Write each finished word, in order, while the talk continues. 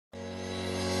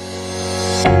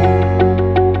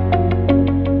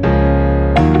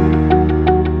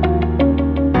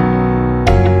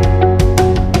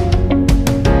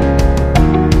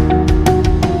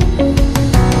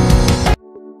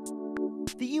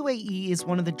UAE is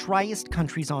one of the driest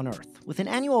countries on Earth, with an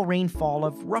annual rainfall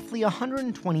of roughly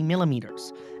 120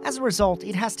 millimeters. As a result,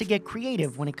 it has to get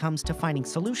creative when it comes to finding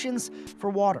solutions for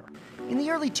water. In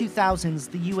the early 2000s,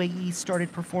 the UAE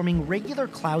started performing regular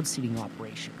cloud seeding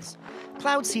operations.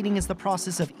 Cloud seeding is the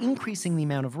process of increasing the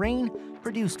amount of rain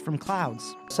produced from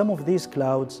clouds. Some of these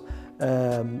clouds,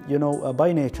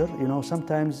 by nature,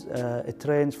 sometimes it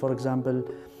rains, for example,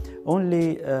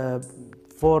 only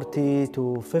 40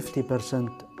 to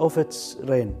 50% of its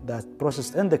rain that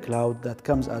processed in the cloud that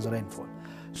comes as rainfall.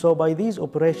 So by these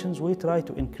operations, we try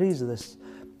to increase this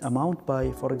amount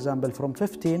by, for example, from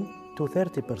 15 to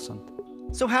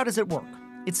 30%. So how does it work?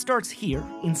 It starts here,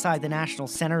 inside the National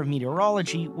Center of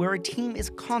Meteorology, where a team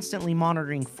is constantly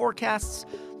monitoring forecasts,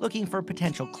 looking for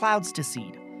potential clouds to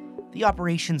seed. The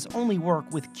operations only work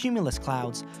with cumulus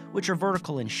clouds, which are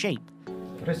vertical in shape.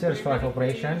 Research 5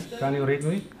 operation, can you read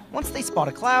me? Once they spot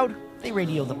a cloud, they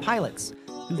radio the pilots,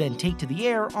 who then take to the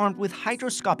air armed with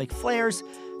hydroscopic flares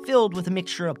filled with a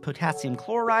mixture of potassium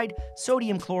chloride,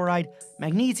 sodium chloride,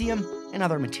 magnesium, and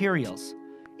other materials.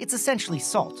 It's essentially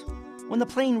salt. When the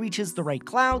plane reaches the right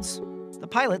clouds, the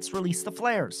pilots release the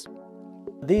flares.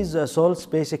 These salts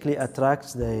basically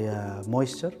attracts the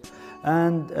moisture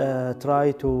and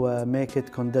try to make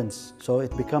it condense. So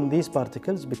these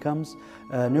particles becomes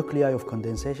nuclei of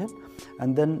condensation,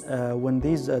 and then when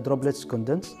these droplets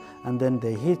condense, and then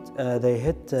they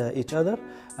hit each other,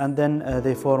 and then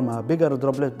they form a bigger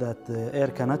droplet that the air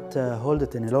cannot hold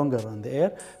it any longer in the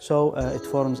air, so it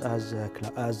forms as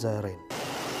rain.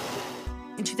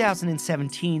 In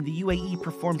 2017, the UAE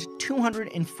performed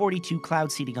 242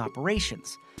 cloud seeding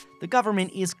operations. The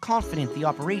government is confident the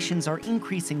operations are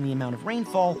increasing the amount of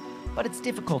rainfall, but it's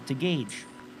difficult to gauge.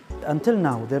 Until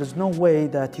now, there is no way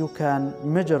that you can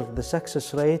measure the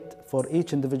success rate for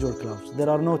each individual cloud. There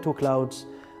are no two clouds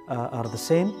are the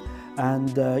same,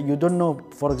 and you don't know,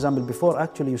 for example, before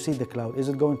actually you see the cloud, is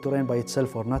it going to rain by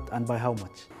itself or not, and by how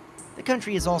much? The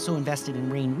country has also invested in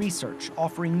rain research,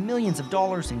 offering millions of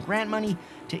dollars in grant money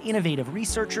to innovative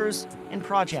researchers and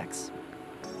projects.